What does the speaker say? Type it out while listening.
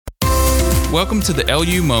Welcome to the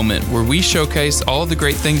LU Moment, where we showcase all the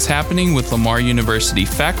great things happening with Lamar University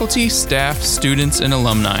faculty, staff, students, and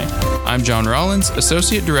alumni. I'm John Rollins,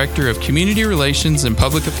 Associate Director of Community Relations and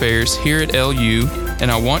Public Affairs here at LU,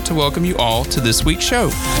 and I want to welcome you all to this week's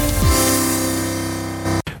show.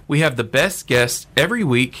 We have the best guests every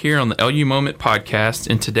week here on the LU Moment podcast,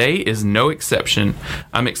 and today is no exception.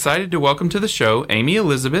 I'm excited to welcome to the show Amy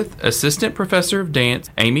Elizabeth, Assistant Professor of Dance.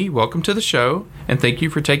 Amy, welcome to the show, and thank you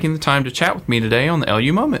for taking the time to chat with me today on the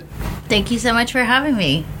LU Moment. Thank you so much for having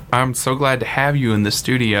me. I'm so glad to have you in the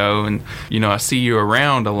studio, and I see you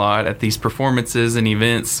around a lot at these performances and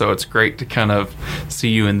events, so it's great to kind of see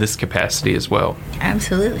you in this capacity as well.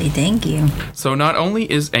 Absolutely, thank you. So not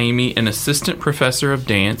only is Amy an assistant professor of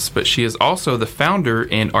dance, but she is also the founder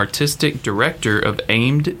and artistic director of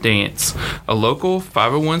Aimed Dance, a local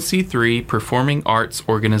 501c3 performing arts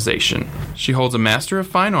organization. She holds a Master of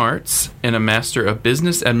Fine Arts and a Master of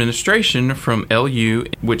Business Administration from LU,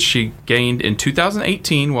 which she gained in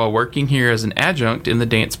 2018 while working here as an adjunct in the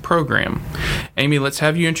dance program. Amy, let's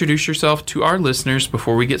have you introduce yourself to our listeners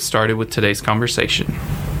before we get started with today's conversation.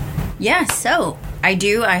 Yeah, so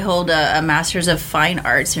I hold a Master's of Fine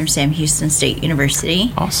Arts from Sam Houston State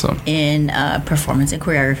University. Awesome. In performance and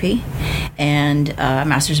choreography, and a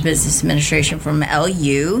Master's of Business Administration from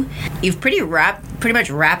LU. You've pretty much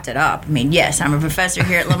wrapped it up. I mean, yes, I'm a professor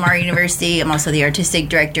here at Lamar University. I'm also the artistic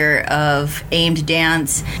director of Aimed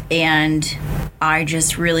Dance, and I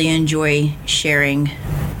just really enjoy sharing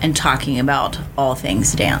and talking about all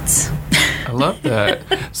things dance. I love that.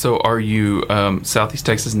 So are you Southeast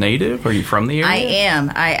Texas native? Are you from the area? I am.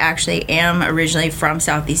 I actually am originally from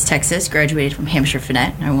Southeast Texas, graduated from Hampshire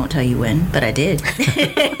Finette. I won't tell you when, but I did.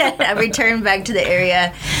 I returned back to the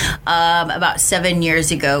area about 7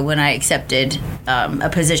 years ago when I accepted a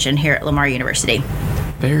position here at Lamar University.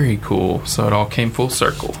 Very cool. So it all came full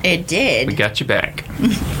circle. It did. We got you back.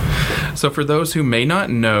 So for those who may not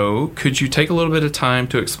know, could you take a little bit of time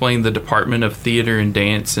to explain the Department of Theater and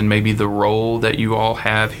Dance and maybe the role that you all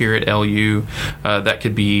have here at LU? That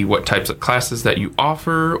could be what types of classes that you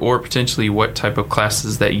offer, or potentially what type of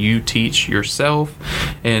classes that you teach yourself.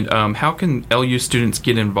 And how can LU students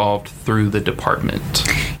get involved through the department?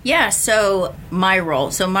 Yeah, so my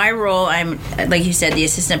role, I'm, like you said, the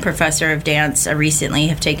Assistant Professor of Dance. I recently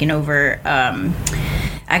have taken over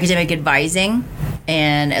academic advising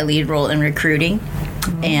and a lead role in recruiting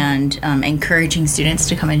and encouraging students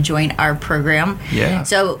to come and join our program. Yeah.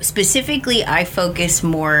 So specifically, I focus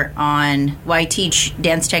more on, I teach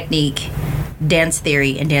dance technique, dance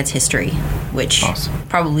theory, and dance history, which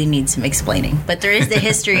probably needs some explaining. But there is the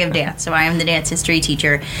history of dance. So I am the dance history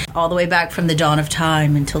teacher all the way back from the dawn of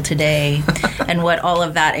time until today and what all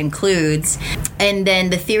of that includes. And then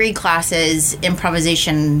the theory classes,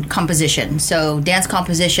 improvisation, composition. So dance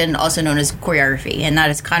composition, also known as choreography. And that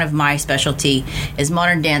is kind of my specialty, is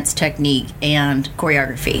modern dance technique and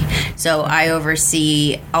choreography. So I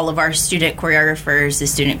oversee all of our student choreographers, the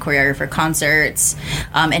student choreographer concerts,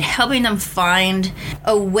 and helping them find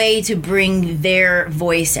a way to bring their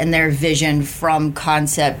voice and their vision from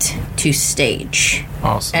concept to stage.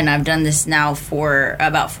 Awesome. And I've done this now for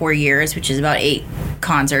about 4 years, which is about 8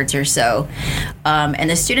 concerts or so. And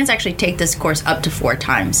the students actually take this course up to 4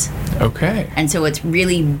 times. Okay. And so what's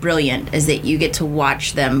really brilliant is that you get to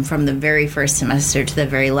watch them from the very first semester to the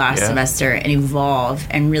very last semester and evolve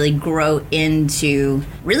and really grow into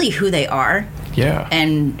really who they are. Yeah.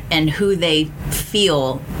 And who they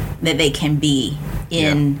feel that they can be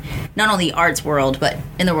in not only the arts world, but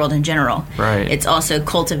in the world in general. Right. It's also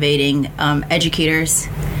cultivating educators,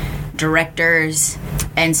 directors,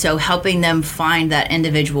 and so helping them find that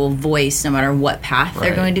individual voice no matter what path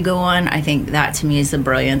they're going to go on. I think that to me is the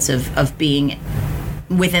brilliance of being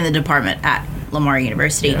within the department at Lamar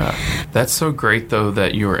University. Yeah. That's so great, though,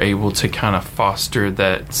 that you are able to kind of foster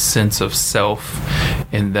that sense of self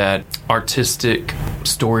and that artistic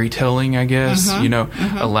storytelling, I guess,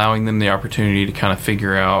 allowing them the opportunity to kind of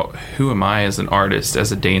figure out, who am I as an artist,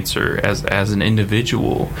 as a dancer, as an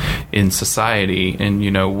individual in society, and,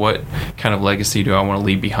 what kind of legacy do I want to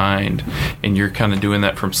leave behind? And you're kind of doing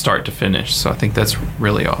that from start to finish. So I think that's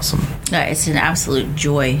really awesome. It's an absolute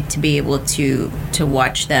joy to be able to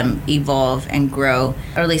watch them evolve and grow,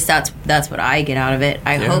 or at least that's what I get out of it.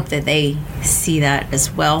 I hope that they see that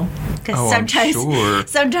as well, because sometimes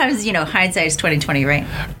hindsight is 20/20, right?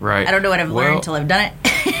 Right. I don't know what I've learned until I've done it.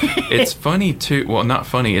 It's funny too. Well, not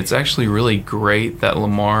funny. It's actually really great that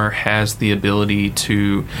Lamar has the ability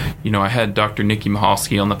to, I had Dr. Nikki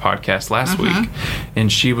Mahalski on the podcast last week,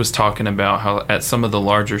 and she was talking about how at some of the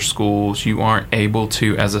larger schools, you aren't able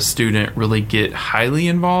to, as a student, really get highly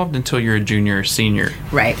involved until you're a junior or senior.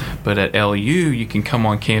 Right. But at LU, you can come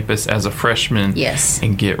on campus as a freshman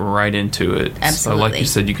and get right into it. Absolutely. So like you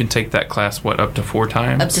said, you can take that class, up to 4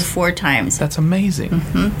 times? Up to 4 times. That's amazing.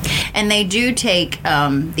 And they do take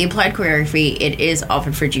the applied choreography. It is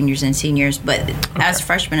offered for juniors and seniors, but as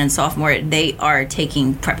freshmen and sophomore, they are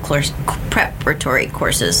taking preparatory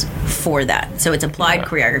courses for that. So it's applied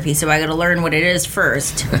choreography. So I got to learn what it is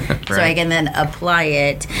first, so I can then apply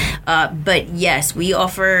it. But yes, we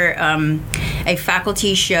offer a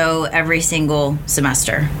faculty show every single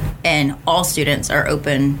semester, and all students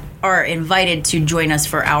are invited to join us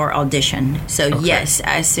for our audition. So yes,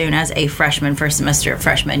 as soon as a freshman, first semester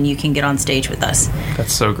freshman, you can get on stage with us.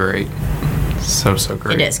 That's so great. So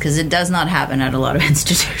great. It is, because it does not happen at a lot of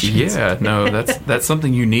institutions. Yeah, no, that's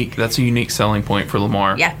something unique. That's a unique selling point for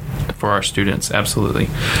Lamar. Yeah. For our students, absolutely.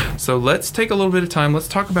 So let's take a little bit of time. Let's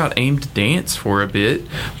talk about Aimed Dance for a bit.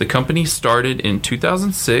 The company started in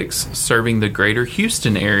 2006, serving the greater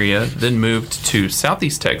Houston area, then moved to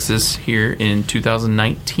Southeast Texas here in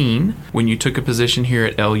 2019 when you took a position here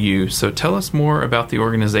at LU. So tell us more about the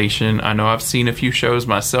organization. I know I've seen a few shows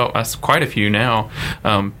myself, quite a few now.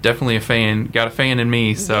 Definitely a fan, got a fan in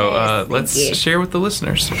me. So let's share with the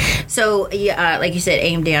listeners. So, like you said,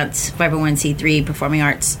 Aimed Dance, 501c3 performing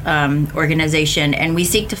arts organization, and we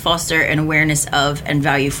seek to foster an awareness of and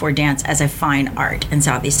value for dance as a fine art in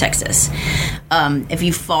Southeast Texas. If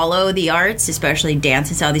you follow the arts, especially dance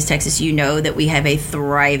in Southeast Texas, you know that we have a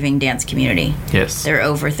thriving dance community. Yes. There are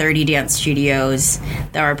over 30 dance studios.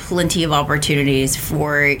 There are plenty of opportunities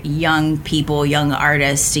for young people, young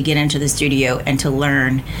artists to get into the studio and to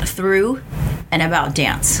learn through and about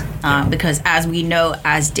dance. Because as we know,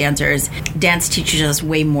 as dancers, dance teaches us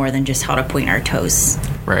way more than just how to point our toes.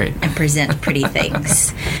 Right. And present pretty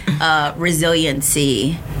things.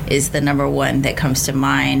 Resiliency is the number one that comes to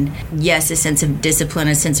mind. Yes, a sense of discipline,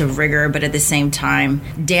 a sense of rigor, but at the same time,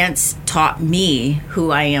 dance taught me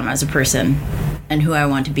who I am as a person and who I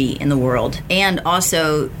want to be in the world. And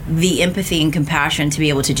also the empathy and compassion to be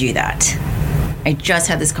able to do that. I just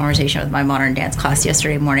had this conversation with my modern dance class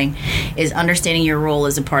yesterday morning, is understanding your role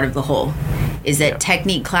as a part of the whole. Is that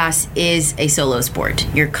technique class is a solo sport.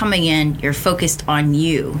 You're coming in, you're focused on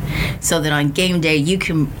you, so that on game day you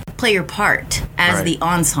can play your part as the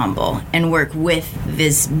ensemble and work with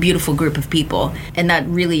this beautiful group of people. And that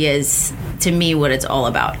really is, to me, what it's all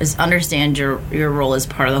about, is understand your role as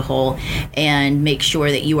part of the whole and make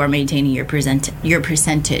sure that you are maintaining your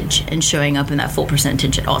percentage and showing up in that full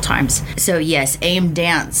percentage at all times. So yes, Aimed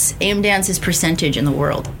Dance. Aimed Dance is percentage in the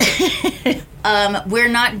world. We're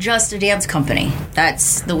not just a dance company.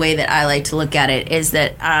 That's the way that I like to look at it, is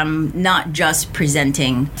that I'm not just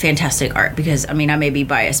presenting fantastic art, because, I may be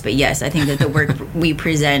biased, but yes, I think that the work we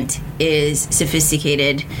present is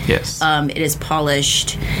sophisticated. Yes. It is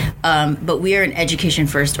polished, but we are an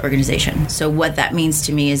education-first organization. So what that means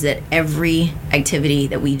to me is that every activity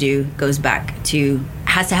that we do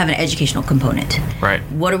has to have an educational component. Right.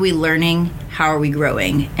 What are we learning? How are we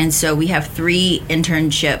growing? And so we have 3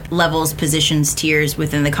 internship levels, positions, tiers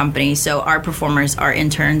within the company. So our performers are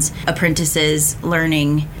interns, apprentices,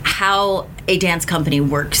 learning how a dance company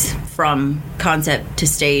works from concept to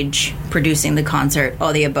stage, producing the concert,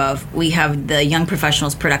 all the above. We have the young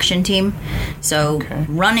professionals production team. So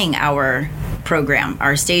running our program,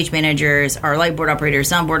 our stage managers, our light board operators,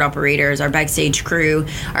 soundboard operators, our backstage crew,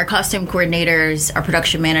 our costume coordinators, our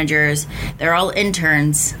production managers, they're all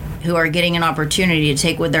interns who are getting an opportunity to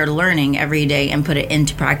take what they're learning every day and put it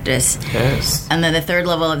into practice. Yes. And then the third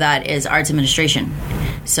level of that is arts administration.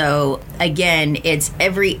 So again, it's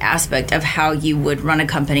every aspect of how you would run a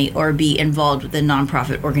company or be involved with a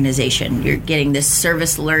nonprofit organization. You're getting this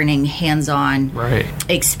service learning, hands-on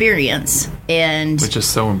experience, and which is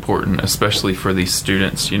so important, especially for these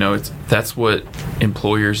students. That's what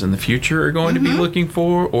employers in the future are going to be looking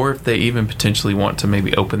for, or if they even potentially want to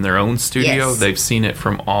maybe open their own studio, they've seen it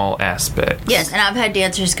from all aspects. Yes, and I've had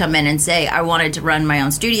dancers come in and say, I wanted to run my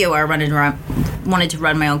own studio, or I wanted to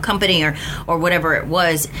run my own company, or whatever it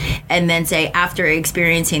was, and then say, after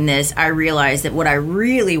experiencing this, I realized that what I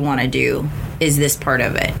really want to do is this part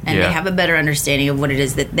of it. And they have a better understanding of what it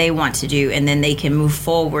is that they want to do, and then they can move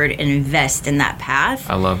forward and invest in that path.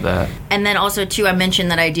 I love that. And then also, too, I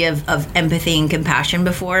mentioned that idea of empathy and compassion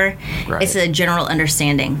before. Right. It's a general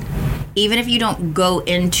understanding. even if you don't go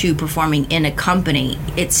into performing in a company,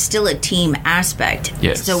 it's still a team aspect.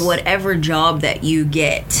 Yes. So whatever job that you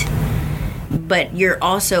get, but you're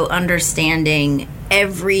also understanding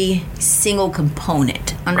every single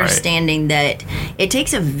component, understanding that it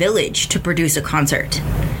takes a village to produce a concert.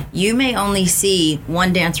 You may only see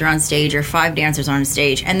one dancer on stage or 5 dancers on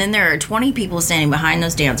stage, and then there are 20 people standing behind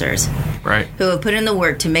those dancers who have put in the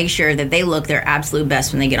work to make sure that they look their absolute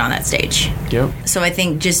best when they get on that stage. Yep. So I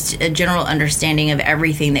think just a general understanding of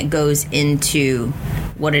everything that goes into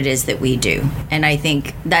what it is that we do. And I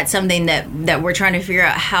think that's something that we're trying to figure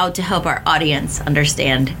out how to help our audience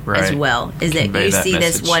understand as well, is that you see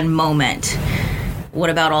this one moment. What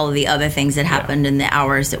about all of the other things that happened in the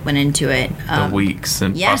hours that went into it? The weeks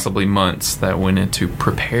and possibly months that went into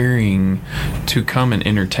preparing to come and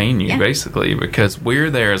entertain you, basically, because we're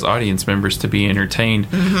there as audience members to be entertained,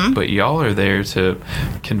 but y'all are there to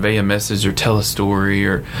convey a message or tell a story.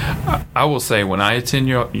 Or I will say, when I attend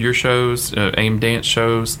your shows, AIM Dance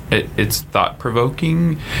shows, it's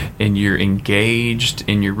thought-provoking, and you're engaged,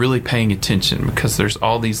 and you're really paying attention, because there's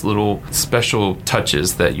all these little special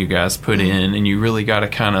touches that you guys put in, and you really got to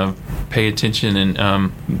kind of pay attention,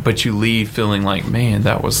 and but you leave feeling like, man,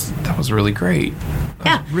 that was really great.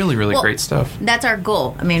 That was really great stuff. That's our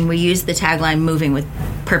goal. I mean, we use the tagline "moving with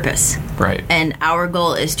purpose," right? And our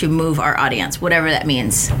goal is to move our audience, whatever that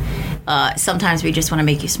means. Sometimes we just want to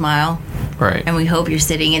make you smile, right? And we hope you're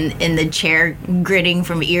sitting in the chair, gritting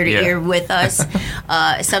from ear to ear with us.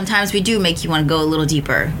 Sometimes we do make you want to go a little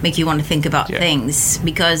deeper, make you want to think about things,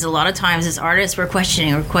 because a lot of times as artists we're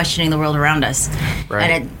questioning the world around us,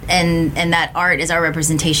 right? And that art is our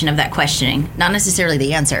representation of that questioning, not necessarily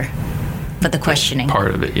the answer, but the questioning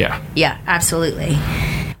part of it. Yeah, absolutely.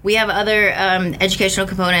 We have other educational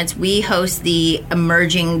components. We host the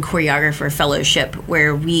Emerging Choreographer Fellowship,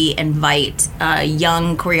 where we invite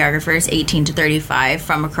young choreographers, 18 to 35,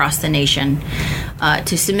 from across the nation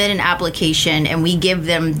to submit an application, and we give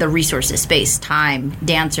them the resources, space, time,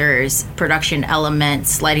 dancers, production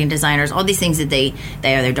elements, lighting designers, all these things that they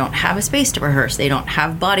either don't have a space to rehearse, they don't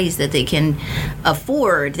have bodies that they can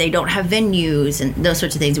afford, they don't have venues, and those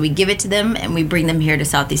sorts of things. We give it to them, and we bring them here to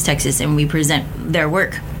Southeast Texas, and we present their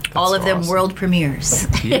work. All of them world premieres.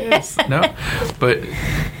 Yes. No. But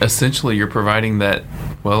essentially you're providing that,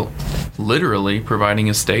 well, literally providing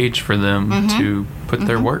a stage for them to put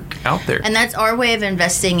their work out there. And that's our way of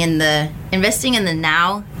investing in the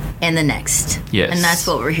now and the next. Yes. And that's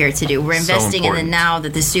what we're here to do. We're investing in the now,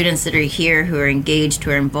 that the students that are here, who are engaged,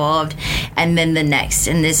 who are involved, and then the next.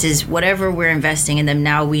 And this is whatever we're investing in them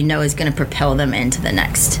now, we know is going to propel them into the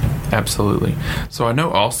next. Absolutely. So I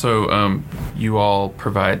know also you all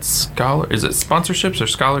provide is it sponsorships or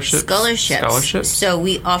scholarships? Scholarships. So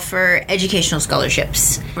we offer educational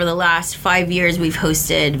scholarships. For the last 5 years, we've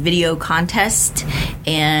hosted video contests,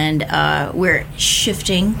 and we're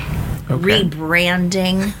shifting,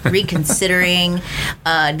 rebranding, reconsidering.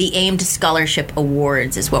 The Aimed Scholarship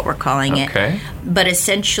Awards is what we're calling it. But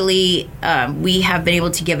essentially, we have been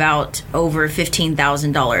able to give out over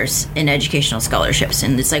 $15,000 in educational scholarships.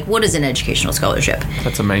 And it's like, what is an educational scholarship?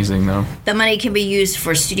 That's amazing, though. The money can be used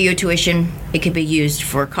for studio tuition, it can be used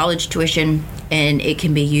for college tuition, and it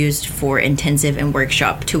can be used for intensive and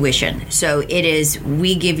workshop tuition. So it is,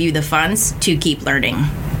 we give you the funds to keep learning.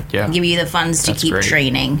 Give you the funds to keep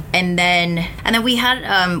training. And then we had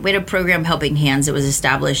a program, Helping Hands, that was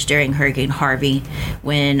established during Hurricane Harvey,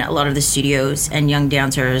 when a lot of the studios and young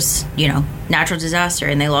dancers, natural disaster,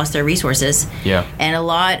 and they lost their resources. And a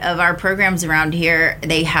lot of our programs around here,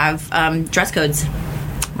 they have dress codes,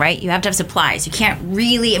 right? You have to have supplies. You can't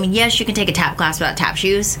really, yes, you can take a tap class without tap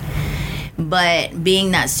shoes, but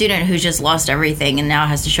being that student who's just lost everything and now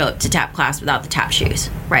has to show up to tap class without the tap shoes,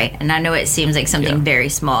 right? And I know it seems like something very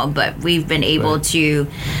small, but we've been able to,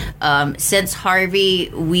 since Harvey,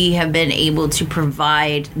 we have been able to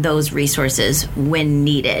provide those resources when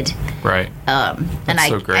needed. Right. And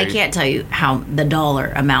I can't tell you how the dollar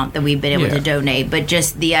amount that we've been able to donate, but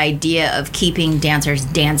just the idea of keeping dancers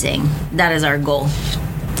dancing, that is our goal.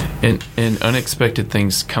 And unexpected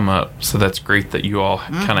things come up, so that's great that you all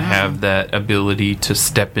kind of have that ability to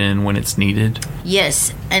step in when it's needed.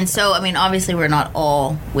 Yes, and so obviously we're not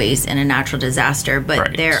always in a natural disaster,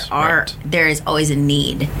 but there is always a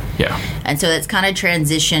need. Yeah, and so that's kind of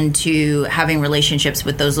transitioned to having relationships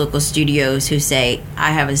with those local studios who say,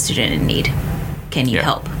 "I have a student in need. Can you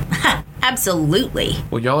help?" Absolutely.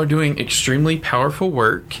 Well, y'all are doing extremely powerful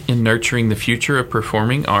work in nurturing the future of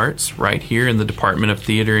performing arts right here in the Department of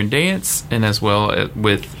Theater and Dance, and as well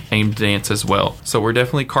with AIMD Dance as well. So we're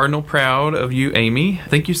definitely Cardinal proud of you, Amy.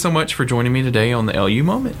 Thank you so much for joining me today on the LU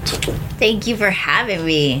Moment. Thank you for having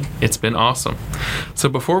me. It's been awesome. So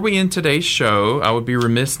before we end today's show, I would be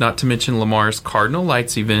remiss not to mention Lamar's Cardinal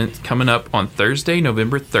Lights event coming up on Thursday,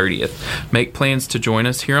 November 30th. Make plans to join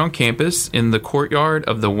us here on campus in the courtyard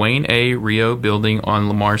of the Wayne A. Rio building on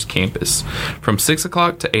Lamar's campus from 6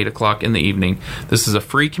 o'clock to 8 o'clock in the evening. This is a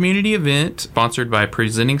free community event sponsored by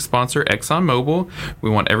presenting sponsor ExxonMobil. We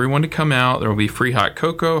want everyone to come out. There will be free hot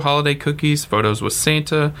cocoa, holiday cookies, photos with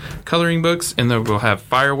Santa, coloring books, and then we'll have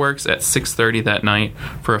fireworks at 6:30 that night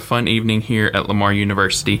for a fun evening here at Lamar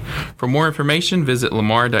University. For more information, visit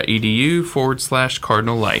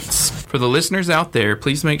lamar.edu/Cardinal Lights. For the listeners out there,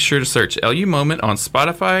 please make sure to search LU Moment on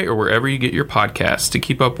Spotify or wherever you get your podcasts to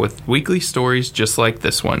keep up with weekly stories just like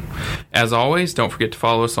this one. As always, don't forget to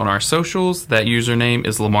follow us on our socials. That username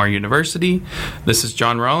is Lamar University. This is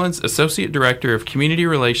John Rollins, Associate Director of Community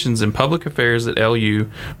Relations and Public Affairs at LU,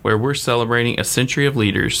 where we're celebrating a century of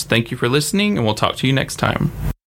leaders. Thank you for listening, and we'll talk to you next time.